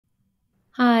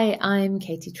Hi, I'm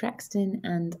Katie Traxton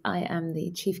and I am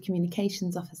the Chief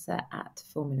Communications Officer at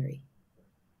Formulary.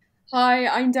 Hi,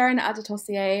 I'm Derin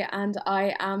Adetosoye, and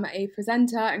I am a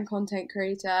presenter and content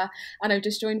creator, and I've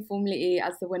just joined Formula E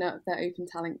as the winner of their Open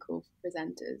Talent Call for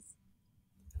presenters.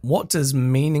 What does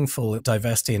meaningful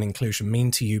diversity and inclusion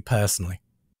mean to you personally?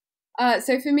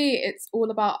 So for me, it's all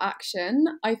about action.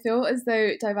 I feel as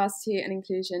though diversity and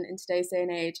inclusion in today's day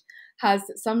and age has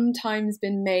sometimes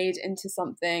been made into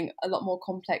something a lot more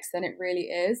complex than it really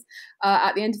is.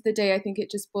 At the end of the day, I think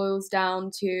it just boils down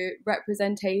to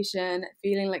representation,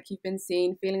 feeling like you've been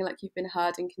seen, feeling like you've been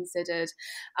heard and considered.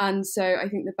 And so I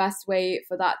think the best way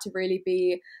for that to really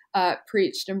be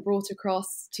preached and brought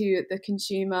across to the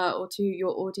consumer or to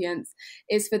your audience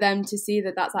is for them to see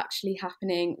that that's actually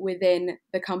happening within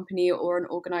the company or an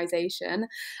organization.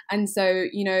 And so,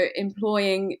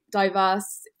 employing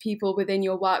diverse people within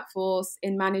your workforce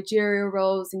in managerial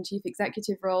roles, in chief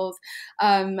executive roles,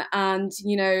 and,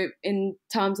 in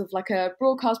terms of like a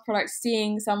broadcast product,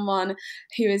 seeing someone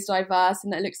who is diverse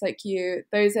and that looks like you,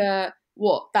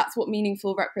 that's what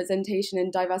meaningful representation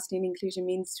and diversity and inclusion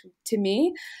means to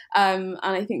me. And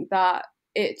I think that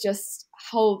it just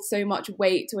holds so much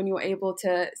weight when you're able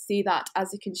to see that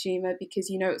as a consumer, because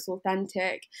it's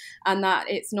authentic and that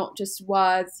it's not just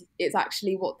words, it's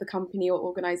actually what the company or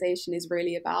organization is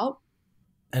really about.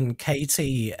 And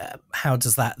Katie, how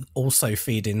does that also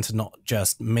feed into not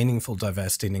just meaningful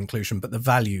diversity and inclusion, but the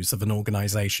values of an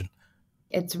organization?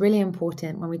 It's really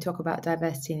important when we talk about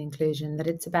diversity and inclusion that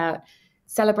it's about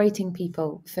celebrating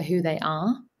people for who they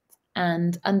are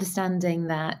and understanding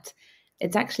that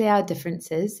it's actually our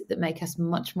differences that make us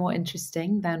much more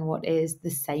interesting than what is the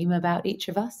same about each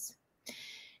of us.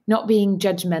 Not being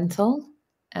judgmental,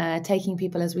 taking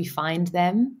people as we find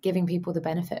them, giving people the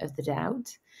benefit of the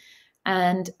doubt.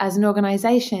 And as an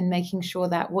organization, making sure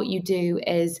that what you do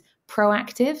is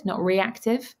proactive, not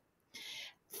reactive.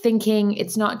 Thinking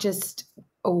it's not just,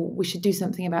 oh, we should do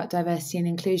something about diversity and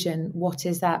inclusion. What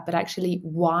is that? But actually,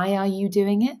 why are you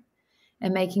doing it?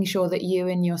 And making sure that you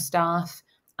and your staff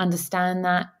understand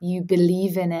that, you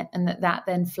believe in it, and that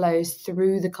then flows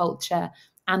through the culture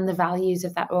and the values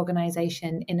of that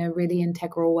organization in a really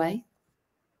integral way.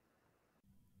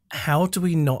 How do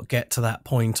we not get to that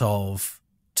point of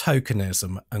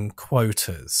tokenism and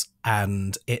quotas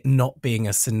and it not being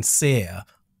a sincere,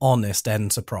 honest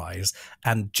enterprise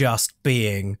and just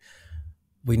being,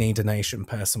 we need an Asian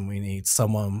person, we need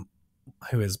someone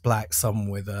who is black, someone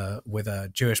with a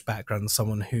Jewish background,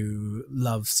 someone who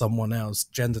loves someone else,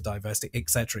 gender diversity,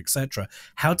 etc., etc.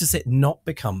 How does it not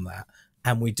become that,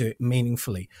 and we do it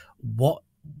meaningfully? What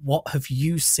have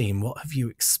you seen? What have you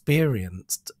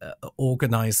experienced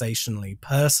organizationally,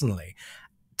 personally,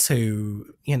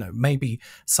 to maybe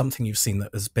something you've seen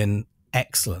that has been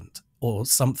excellent, or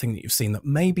something that you've seen that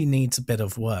maybe needs a bit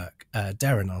of work?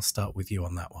 Derin, I'll start with you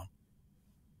on that one.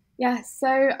 Yeah,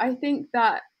 so I think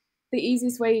that the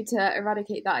easiest way to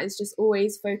eradicate that is just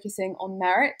always focusing on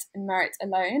merit and merit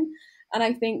alone. And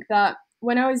I think that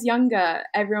when I was younger,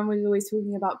 everyone was always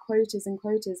talking about quotas and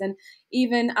quotas. And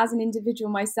even as an individual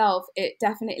myself, it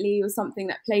definitely was something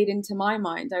that played into my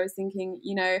mind. I was thinking,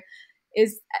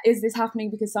 is this happening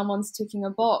because someone's ticking a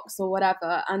box or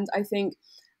whatever? And I think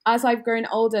as I've grown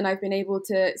older and I've been able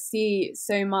to see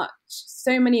so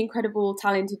many incredible,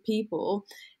 talented people,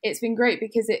 it's been great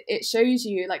because it shows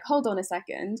you, like, hold on a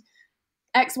second,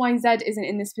 X, Y, and Z isn't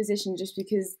in this position just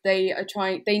because they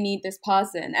need this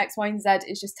person. X, Y, and Z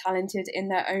is just talented in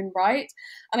their own right.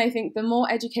 And I think the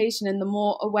more education and the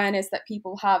more awareness that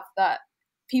people have that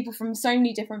people from so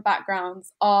many different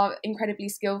backgrounds are incredibly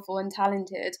skillful and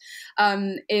talented,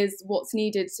 is what's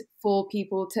needed for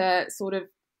people to sort of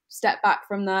step back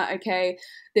from that. Okay,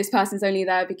 this person's only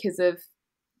there because of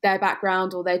their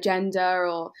background or their gender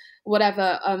or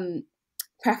whatever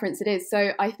preference it is.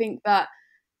 So I think that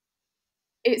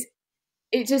there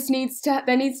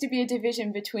needs to be a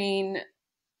division between,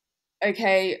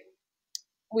 okay,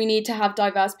 we need to have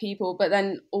diverse people, but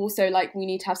then also, like, we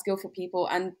need to have skillful people,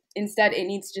 and instead it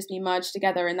needs to just be merged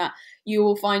together, and that you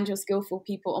will find your skillful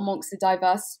people amongst a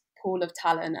diverse pool of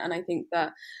talent. And I think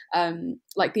that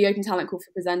like the Open Talent Call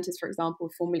for presenters, for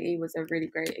example, Formula E was a really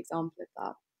great example of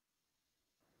that.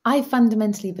 I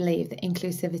fundamentally believe that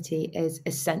inclusivity is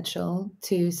essential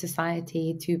to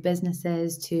society, to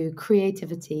businesses, to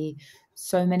creativity,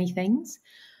 so many things.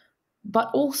 But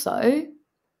also,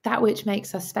 that which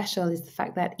makes us special is the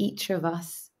fact that each of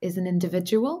us is an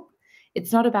individual.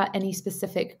 It's not about any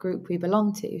specific group we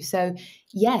belong to. So,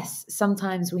 yes,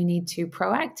 sometimes we need to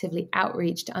proactively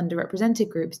outreach to underrepresented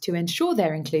groups to ensure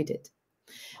they're included.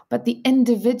 But the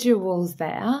individuals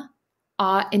there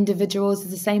are individuals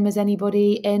the same as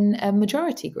anybody in a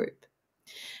majority group.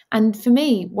 And for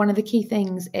me, one of the key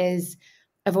things is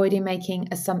avoiding making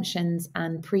assumptions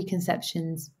and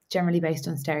preconceptions generally based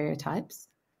on stereotypes.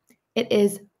 It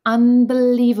is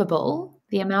unbelievable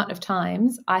the amount of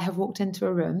times I have walked into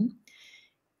a room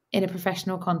in a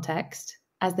professional context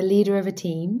as the leader of a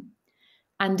team,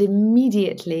 and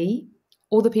immediately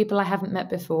all the people I haven't met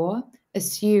before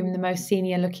assume the most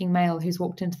senior looking male who's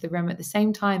walked into the room at the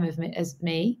same time as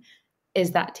me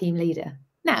is that team leader.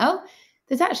 Now,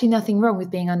 there's actually nothing wrong with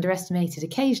being underestimated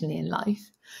occasionally in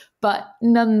life, but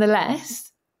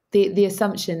nonetheless, the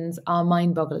assumptions are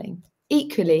mind-boggling.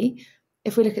 Equally,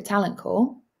 if we look at talent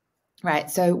call, right,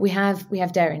 so we have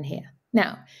Derin here.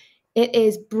 Now, it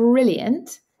is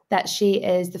brilliant that she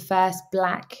is the first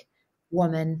Black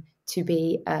woman to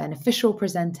be an official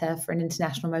presenter for an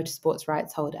international motorsports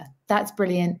rights holder. That's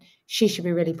brilliant. She should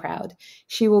be really proud.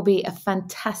 She will be a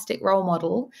fantastic role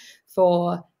model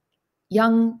for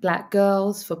young Black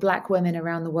girls, for Black women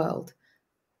around the world.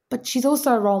 But she's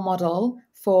also a role model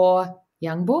for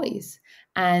young boys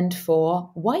and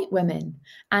for white women.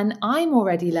 And I'm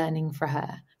already learning from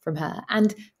her.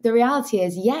 And the reality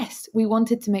is, yes, we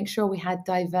wanted to make sure we had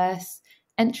diverse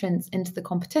entrants into the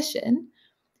competition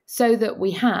so that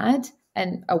we had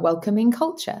a welcoming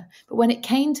culture. But when it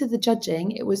came to the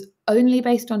judging, it was only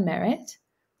based on merit,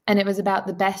 and it was about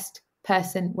the best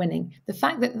person winning. The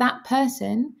fact that that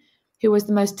person who was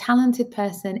the most talented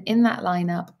person in that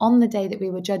lineup on the day that we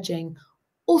were judging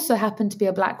also happened to be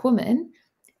a Black woman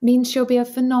means she'll be a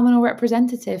phenomenal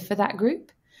representative for that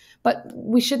group. But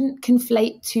we shouldn't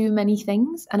conflate too many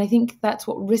things. And I think that's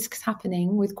what risks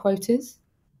happening with quotas.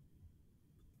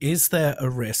 Is there a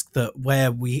risk that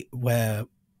where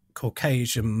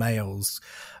Caucasian males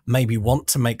maybe want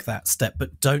to make that step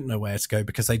but don't know where to go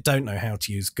because they don't know how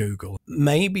to use Google?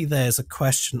 Maybe there's a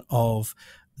question of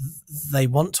they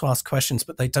want to ask questions,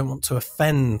 but they don't want to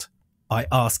offend by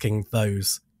asking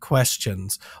those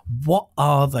questions. What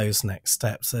are those next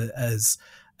steps as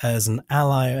an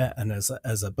ally and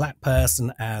as a Black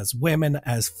person, as women,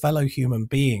 as fellow human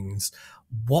beings?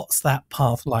 What's that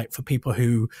path like for people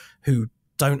who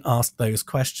don't ask those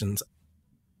questions?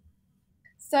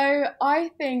 So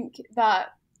I think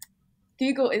that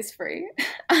Google is free,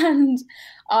 and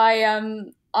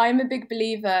I'm a big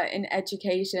believer in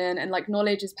education, and like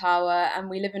knowledge is power, and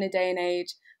we live in a day and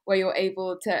age where you're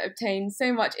able to obtain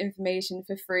so much information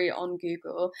for free on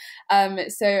Google.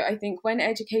 So I think when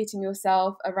educating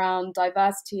yourself around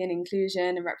diversity and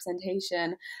inclusion and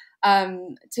representation,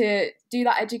 to do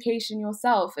that education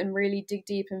yourself and really dig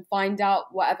deep and find out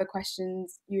whatever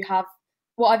questions you have,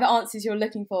 whatever answers you're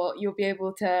looking for, you'll be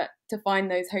able to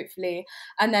find those, hopefully.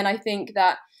 And then I think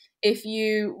that if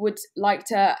you would like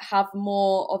to have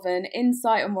more of an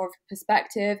insight or more of a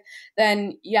perspective,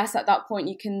 then yes, at that point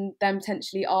you can then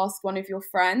potentially ask one of your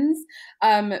friends.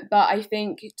 But I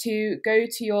think to go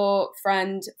to your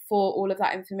friend for all of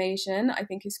that information, I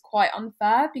think is quite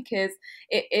unfair, because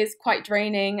it is quite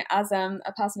draining as a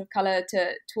person of colour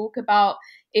to talk about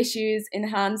issues in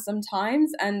hand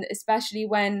sometimes, and especially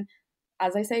when,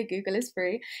 as I say, Google is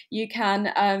free, you can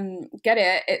get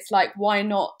it. It's like, why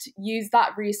not use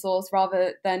that resource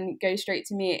rather than go straight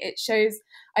to me? It shows,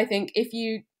 I think, if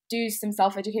you do some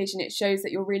self-education, it shows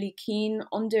that you're really keen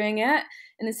on doing it.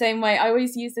 In the same way, I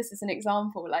always use this as an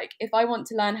example. Like, if I want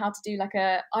to learn how to do like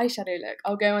a eyeshadow look,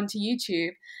 I'll go onto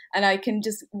YouTube and I can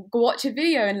just watch a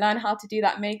video and learn how to do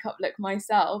that makeup look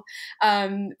myself,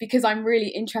 because I'm really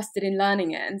interested in learning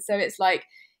it. And so it's like,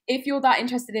 if you're that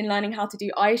interested in learning how to do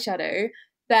eyeshadow,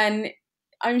 then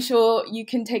I'm sure you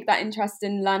can take that interest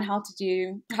and learn how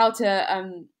to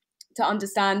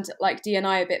understand like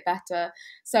D&I a bit better.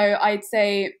 So I'd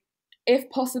say, if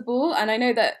possible, and I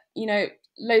know that, you know,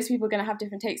 loads of people are going to have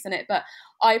different takes on it, but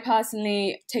I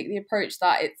personally take the approach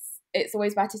that it's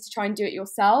always better to try and do it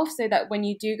yourself, so that when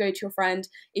you do go to your friend,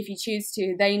 if you choose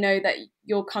to, they know that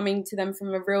you're coming to them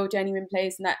from a real genuine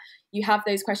place, and that you have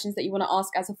those questions that you want to ask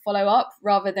as a follow-up,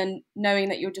 rather than knowing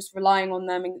that you're just relying on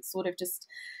them and sort of just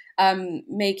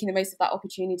making the most of that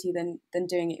opportunity than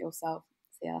doing it yourself.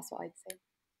 So yeah, that's what I'd say.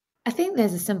 I think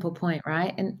there's a simple point,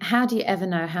 right? And how do you ever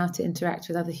know how to interact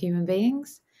with other human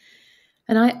beings?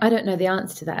 And I don't know the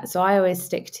answer to that. So I always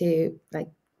stick to, like,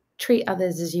 treat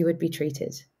others as you would be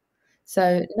treated.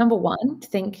 So number one,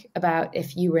 think about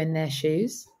if you were in their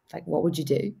shoes, like, what would you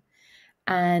do?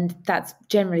 And that's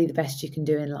generally the best you can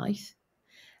do in life.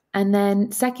 And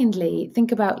then secondly,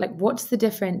 think about, like, what's the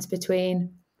difference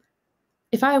between,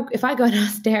 if I go and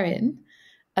ask Derin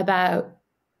about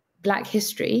Black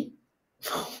history,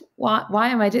 why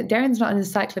am I doing? Derin's not an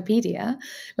encyclopedia.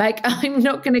 Like, I'm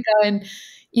not going to go and,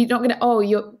 You're not going to,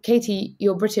 you're Katie,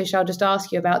 you're British, I'll just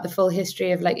ask you about the full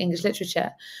history of like English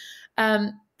literature.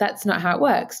 That's not how it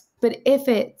works. But if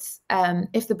it's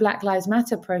if the Black Lives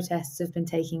Matter protests have been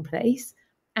taking place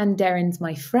and Derin's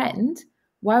my friend,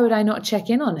 why would I not check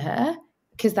in on her?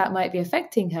 Because that might be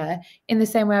affecting her in the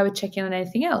same way I would check in on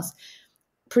anything else.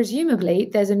 Presumably,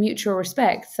 there's a mutual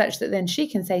respect such that then she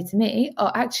can say to me,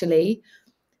 oh, actually,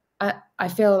 I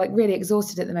feel like really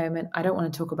exhausted at the moment. I don't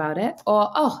want to talk about it.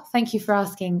 Or, oh, thank you for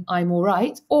asking. I'm all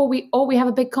right. Or we have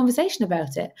a big conversation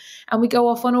about it. And we go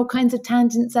off on all kinds of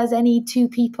tangents as any two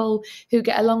people who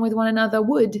get along with one another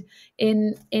would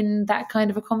in that kind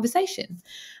of a conversation.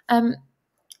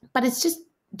 But it's just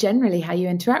generally how you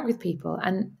interact with people.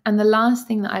 And the last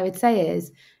thing that I would say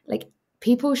is, like,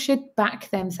 people should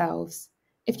back themselves.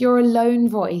 If you're a lone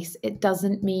voice, it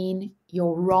doesn't mean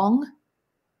you're wrong.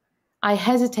 I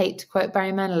hesitate to quote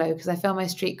Barry Manilow because I feel my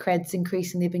street cred's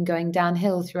increasingly been going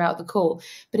downhill throughout the call.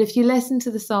 But if you listen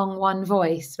to the song One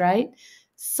Voice, right,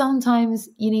 sometimes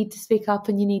you need to speak up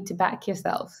and you need to back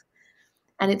yourself.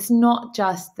 And it's not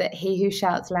just that he who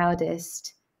shouts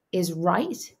loudest is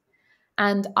right.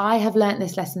 And I have learnt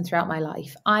this lesson throughout my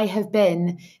life. I have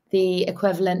been the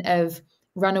equivalent of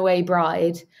runaway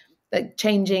bride, like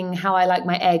changing how I like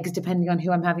my eggs depending on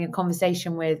who I'm having a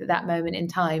conversation with at that moment in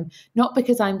time, not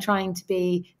because I'm trying to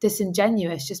be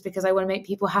disingenuous, just because I want to make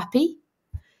people happy.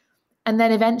 And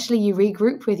then eventually you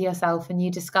regroup with yourself and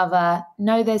you discover,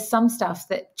 no, there's some stuff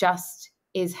that just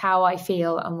is how I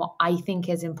feel and what I think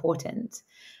is important.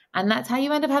 And that's how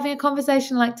you end up having a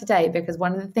conversation like today, because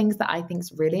one of the things that I think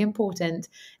is really important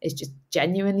is just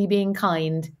genuinely being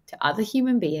kind to other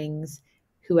human beings,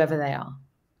 whoever they are.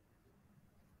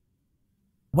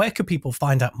 Where could people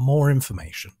find out more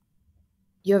information?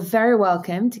 You're very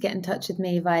welcome to get in touch with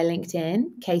me via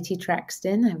LinkedIn, Katie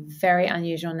Traxton. I have a very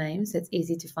unusual name, so it's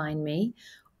easy to find me.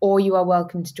 Or you are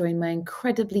welcome to join my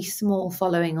incredibly small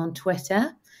following on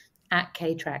Twitter,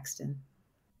 @KTraxton.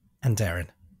 And Derin?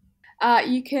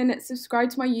 You can subscribe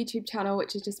to my YouTube channel,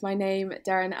 which is just my name,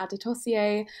 Derin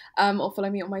Adetosoye, or follow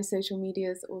me on my social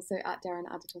medias, also @Derin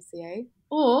Adetosoye,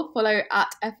 or follow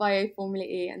 @FIA Formula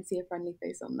E and see a friendly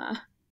face on there.